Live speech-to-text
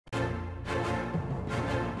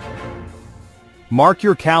Mark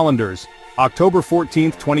your calendars. October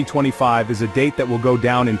 14th, 2025 is a date that will go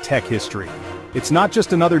down in tech history. It's not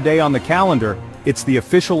just another day on the calendar, it's the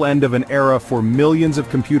official end of an era for millions of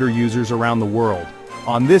computer users around the world.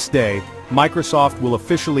 On this day, Microsoft will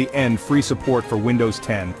officially end free support for Windows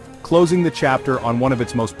 10, closing the chapter on one of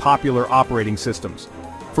its most popular operating systems.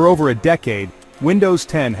 For over a decade, Windows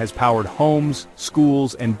 10 has powered homes,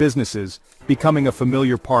 schools, and businesses, becoming a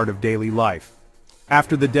familiar part of daily life.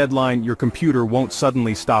 After the deadline, your computer won't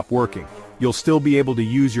suddenly stop working. You'll still be able to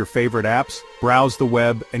use your favorite apps, browse the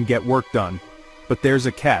web, and get work done. But there's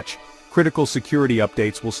a catch. Critical security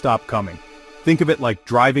updates will stop coming. Think of it like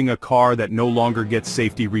driving a car that no longer gets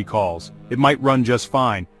safety recalls. It might run just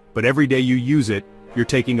fine, but every day you use it, you're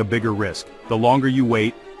taking a bigger risk. The longer you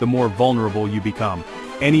wait, the more vulnerable you become.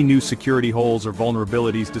 Any new security holes or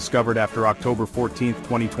vulnerabilities discovered after October 14,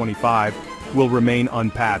 2025, will remain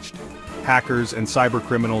unpatched. Hackers and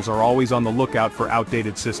cybercriminals are always on the lookout for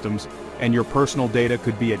outdated systems, and your personal data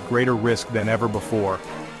could be at greater risk than ever before.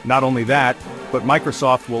 Not only that, but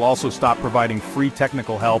Microsoft will also stop providing free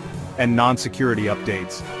technical help and non-security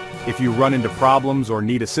updates. If you run into problems or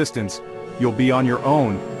need assistance, you'll be on your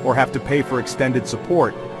own or have to pay for extended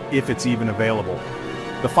support, if it's even available.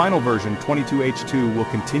 The final version, 22H2, will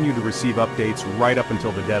continue to receive updates right up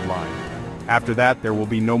until the deadline. After that, there will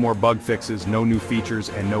be no more bug fixes, no new features,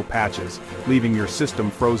 and no patches, leaving your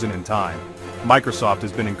system frozen in time. Microsoft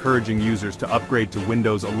has been encouraging users to upgrade to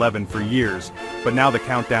Windows 11 for years, but now the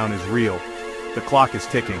countdown is real. The clock is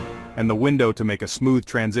ticking, and the window to make a smooth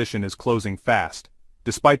transition is closing fast.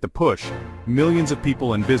 Despite the push, millions of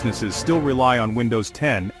people and businesses still rely on Windows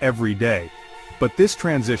 10 every day. But this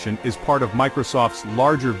transition is part of Microsoft's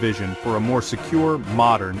larger vision for a more secure,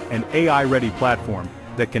 modern, and AI-ready platform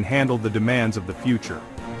that can handle the demands of the future.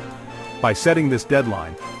 By setting this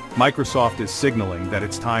deadline, Microsoft is signaling that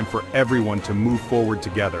it's time for everyone to move forward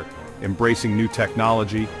together, embracing new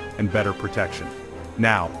technology and better protection.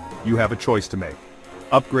 Now, you have a choice to make.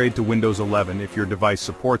 Upgrade to Windows 11 if your device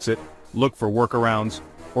supports it, look for workarounds,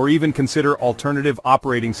 or even consider alternative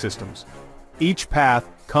operating systems. Each path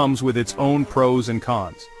comes with its own pros and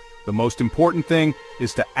cons. The most important thing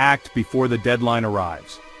is to act before the deadline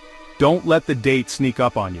arrives. Don't let the date sneak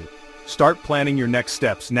up on you. Start planning your next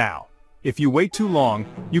steps now. If you wait too long,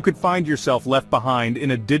 you could find yourself left behind in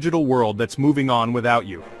a digital world that's moving on without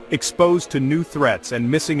you, exposed to new threats and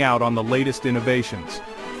missing out on the latest innovations.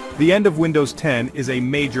 The end of Windows 10 is a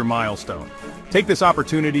major milestone. Take this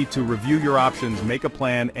opportunity to review your options, make a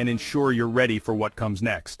plan, and ensure you're ready for what comes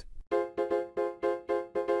next.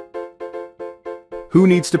 Who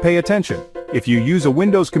needs to pay attention? If you use a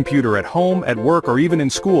Windows computer at home, at work, or even in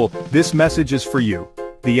school, this message is for you.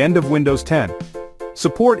 The end of Windows 10.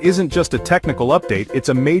 Support isn't just a technical update, it's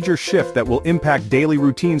a major shift that will impact daily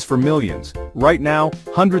routines for millions. Right now,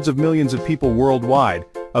 hundreds of millions of people worldwide,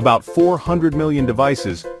 about 400 million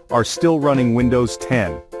devices, are still running Windows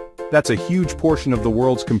 10. That's a huge portion of the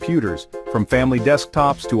world's computers, from family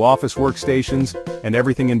desktops to office workstations, and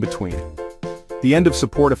everything in between. The end of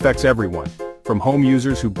support affects everyone. From home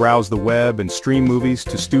users who browse the web and stream movies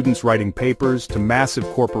to students writing papers to massive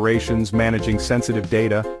corporations managing sensitive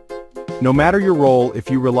data. No matter your role, if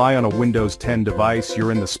you rely on a Windows 10 device,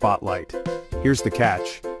 you're in the spotlight. Here's the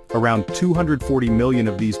catch. Around 240 million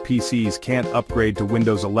of these PCs can't upgrade to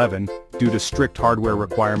Windows 11 due to strict hardware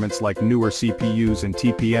requirements like newer CPUs and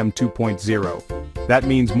TPM 2.0. That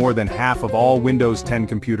means more than half of all Windows 10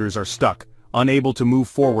 computers are stuck, unable to move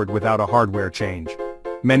forward without a hardware change.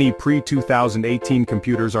 Many pre-2018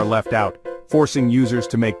 computers are left out, forcing users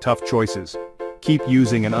to make tough choices. Keep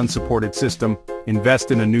using an unsupported system,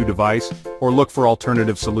 invest in a new device, or look for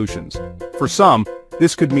alternative solutions. For some,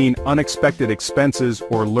 this could mean unexpected expenses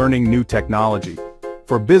or learning new technology.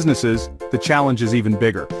 For businesses, the challenge is even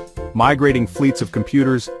bigger. Migrating fleets of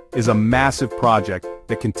computers is a massive project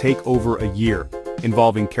that can take over a year,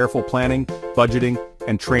 involving careful planning, budgeting,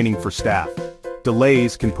 and training for staff.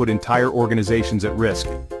 Delays can put entire organizations at risk.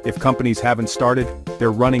 If companies haven't started,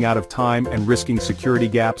 they're running out of time and risking security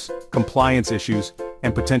gaps, compliance issues,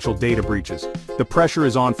 and potential data breaches. The pressure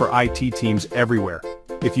is on for IT teams everywhere.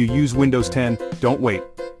 If you use Windows 10, don't wait.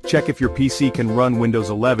 Check if your PC can run Windows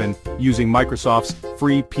 11 using Microsoft's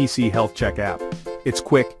free PC Health Check app. It's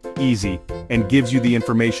quick, easy, and gives you the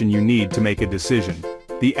information you need to make a decision.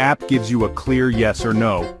 The app gives you a clear yes or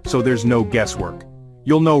no, so there's no guesswork.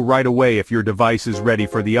 You'll know right away if your device is ready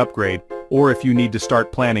for the upgrade, or if you need to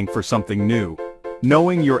start planning for something new.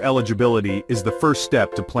 Knowing your eligibility is the first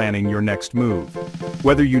step to planning your next move.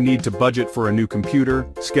 Whether you need to budget for a new computer,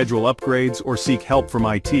 schedule upgrades, or seek help from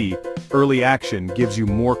IT, early action gives you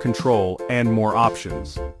more control and more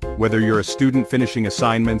options. Whether you're a student finishing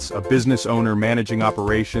assignments, a business owner managing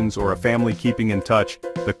operations, or a family keeping in touch,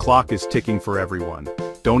 the clock is ticking for everyone.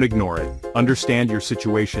 Don't ignore it. Understand your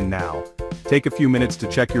situation now. Take a few minutes to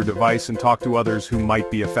check your device and talk to others who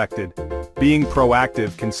might be affected. Being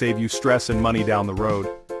proactive can save you stress and money down the road.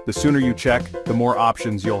 The sooner you check, the more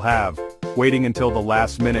options you'll have. Waiting until the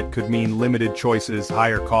last minute could mean limited choices,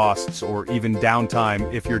 higher costs, or even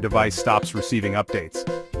downtime if your device stops receiving updates.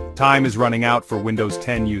 Time is running out for Windows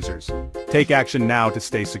 10 users. Take action now to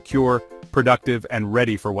stay secure, productive, and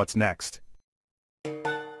ready for what's next.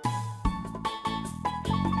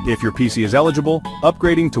 If your PC is eligible,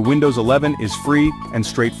 upgrading to Windows 11 is free and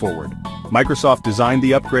straightforward. Microsoft designed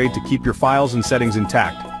the upgrade to keep your files and settings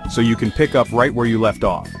intact, so you can pick up right where you left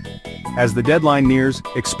off. As the deadline nears,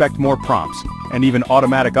 expect more prompts, and even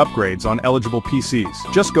automatic upgrades on eligible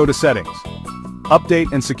PCs. Just go to Settings.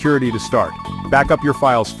 Update and Security to start. Back up your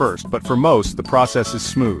files first, but for most, the process is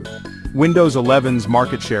smooth. Windows 11's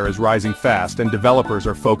market share is rising fast and developers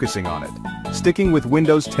are focusing on it. Sticking with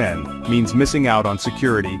Windows 10 means missing out on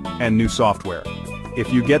security and new software.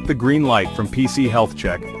 If you get the green light from PC Health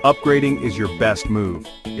Check, upgrading is your best move.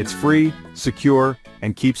 It's free, secure,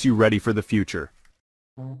 and keeps you ready for the future.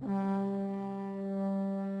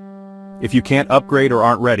 If you can't upgrade or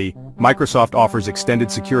aren't ready, Microsoft offers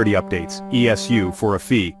Extended Security Updates, ESU, for a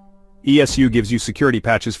fee. ESU gives you security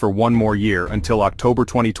patches for one more year until October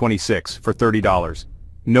 2026 for $30.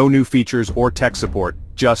 No new features or tech support,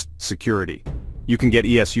 just security. You can get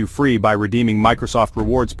ESU free by redeeming Microsoft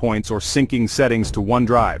Rewards points or syncing settings to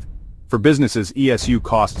OneDrive. For businesses, ESU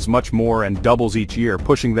costs much more and doubles each year,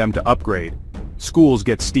 pushing them to upgrade. Schools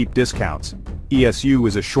get steep discounts. ESU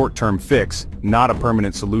is a short-term fix, not a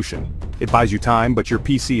permanent solution. It buys you time, but your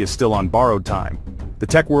PC is still on borrowed time. The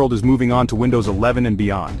tech world is moving on to Windows 11 and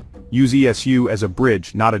beyond. Use ESU as a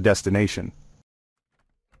bridge, not a destination.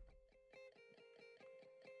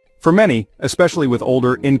 For many, especially with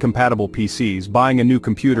older, incompatible PCs, buying a new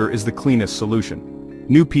computer is the cleanest solution.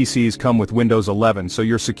 New PCs come with Windows 11, so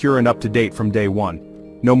you're secure and up to date from day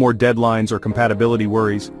one. No more deadlines or compatibility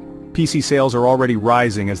worries. PC sales are already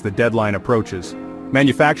rising as the deadline approaches.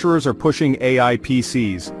 Manufacturers are pushing AI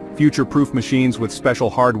PCs, future-proof machines with special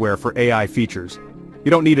hardware for AI features.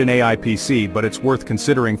 You don't need an AI PC, but it's worth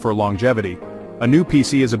considering for longevity. A new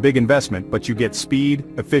PC is a big investment, but you get speed,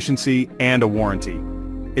 efficiency, and a warranty.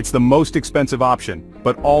 It's the most expensive option,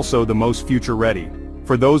 but also the most future-ready.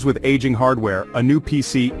 For those with aging hardware, a new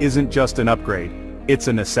PC isn't just an upgrade, it's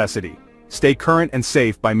a necessity. Stay current and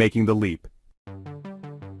safe by making the leap.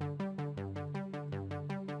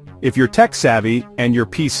 If you're tech-savvy and your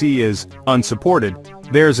PC is unsupported,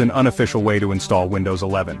 there's an unofficial way to install Windows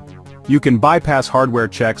 11. You can bypass hardware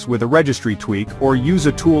checks with a registry tweak or use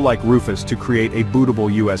a tool like Rufus to create a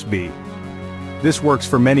bootable USB. This works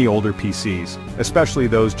for many older PCs, especially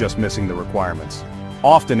those just missing the requirements.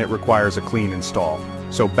 Often it requires a clean install,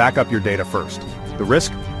 so back up your data first. The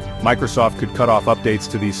risk? Microsoft could cut off updates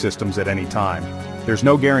to these systems at any time. There's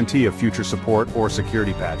no guarantee of future support or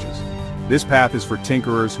security patches. This path is for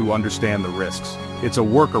tinkerers who understand the risks. It's a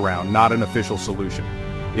workaround, not an official solution.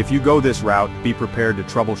 If you go this route, be prepared to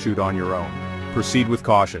troubleshoot on your own. Proceed with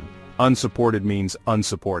caution. Unsupported means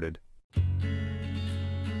unsupported.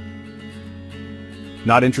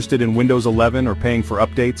 Not interested in Windows 11 or paying for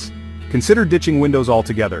updates? Consider ditching Windows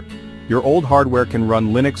altogether. Your old hardware can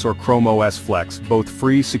run Linux or Chrome OS Flex, both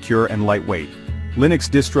free, secure, and lightweight. Linux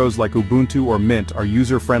distros like Ubuntu or Mint are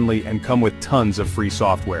user-friendly and come with tons of free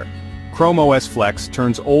software. Chrome OS Flex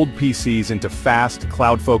turns old PCs into fast,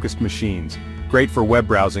 cloud-focused machines, great for web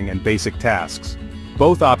browsing and basic tasks.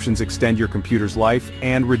 Both options extend your computer's life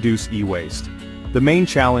and reduce e-waste. The main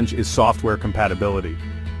challenge is software compatibility.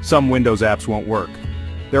 Some Windows apps won't work.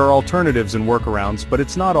 There are alternatives and workarounds, but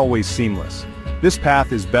it's not always seamless. This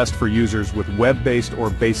path is best for users with web-based or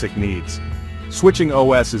basic needs. Switching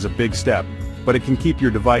OS is a big step, but it can keep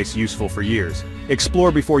your device useful for years.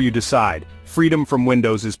 Explore before you decide. Freedom from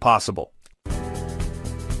Windows is possible.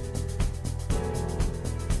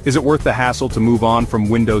 Is it worth the hassle to move on from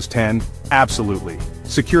Windows 10? Absolutely.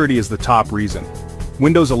 Security is the top reason.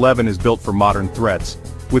 Windows 11 is built for modern threats,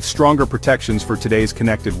 with stronger protections for today's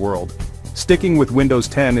connected world. Sticking with Windows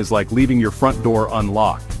 10 is like leaving your front door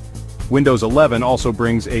unlocked. Windows 11 also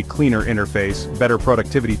brings a cleaner interface, better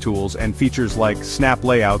productivity tools, and features like snap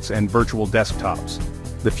layouts and virtual desktops.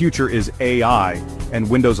 The future is AI, and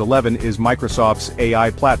Windows 11 is Microsoft's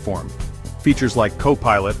AI platform. Features like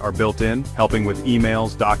Copilot are built in, helping with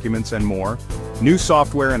emails, documents, and more. New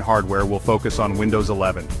software and hardware will focus on Windows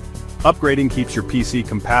 11. Upgrading keeps your PC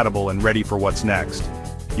compatible and ready for what's next.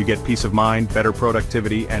 You get peace of mind, better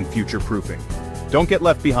productivity, and future-proofing. Don't get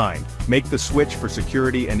left behind. Make the switch for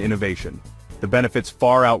security and innovation. The benefits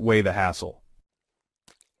far outweigh the hassle.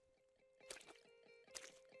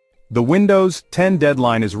 The Windows 10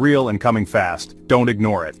 deadline is real and coming fast. Don't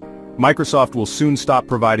ignore it. Microsoft will soon stop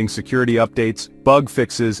providing security updates, bug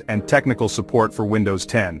fixes, and technical support for Windows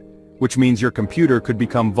 10, which means your computer could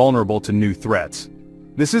become vulnerable to new threats.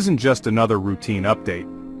 This isn't just another routine update.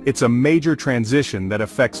 It's a major transition that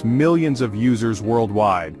affects millions of users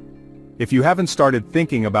worldwide. If you haven't started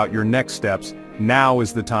thinking about your next steps, now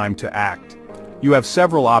is the time to act. You have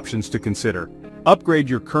several options to consider. Upgrade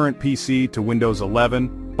your current PC to Windows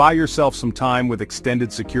 11, buy yourself some time with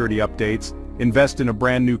extended security updates, invest in a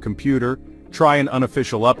brand new computer, try an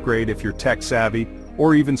unofficial upgrade if you're tech-savvy,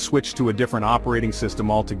 or even switch to a different operating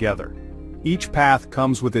system altogether. Each path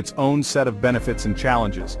comes with its own set of benefits and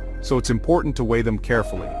challenges, so it's important to weigh them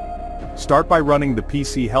carefully. Start by running the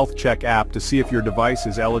PC Health Check app to see if your device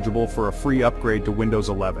is eligible for a free upgrade to Windows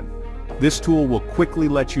 11. This tool will quickly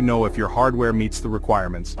let you know if your hardware meets the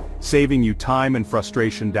requirements, saving you time and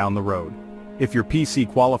frustration down the road. If your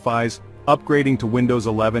PC qualifies, upgrading to Windows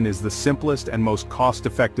 11 is the simplest and most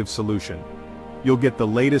cost-effective solution. You'll get the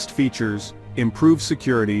latest features, improved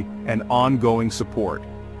security, and ongoing support,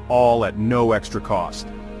 all at no extra cost.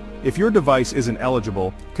 If your device isn't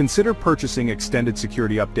eligible, consider purchasing extended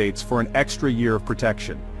security updates for an extra year of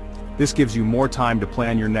protection. This gives you more time to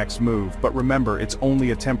plan your next move, but remember, it's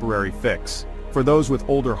only a temporary fix. For those with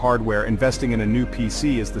older hardware, investing in a new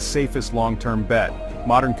PC is the safest long-term bet.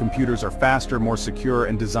 Modern computers are faster, more secure,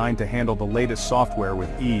 and designed to handle the latest software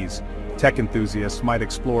with ease. Tech enthusiasts might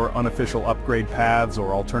explore unofficial upgrade paths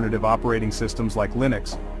or alternative operating systems like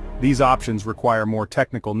Linux. These options require more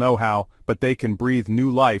technical know-how, but they can breathe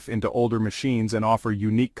new life into older machines and offer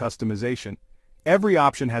unique customization. Every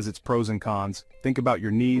option has its pros and cons. Think about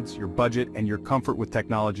your needs, your budget, and your comfort with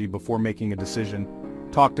technology before making a decision.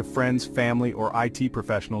 Talk to friends, family, or IT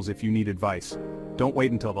professionals if you need advice. Don't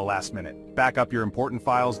wait until the last minute. Back up your important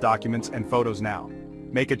files, documents, and photos now.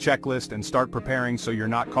 Make a checklist and start preparing so you're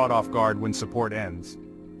not caught off guard when support ends.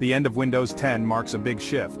 The end of Windows 10 marks a big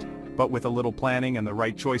shift, but with a little planning and the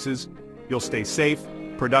right choices, you'll stay safe,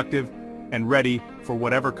 productive, and ready for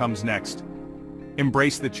whatever comes next.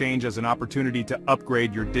 Embrace the change as an opportunity to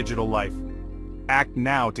upgrade your digital life. Act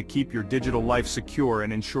now to keep your digital life secure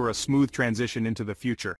and ensure a smooth transition into the future.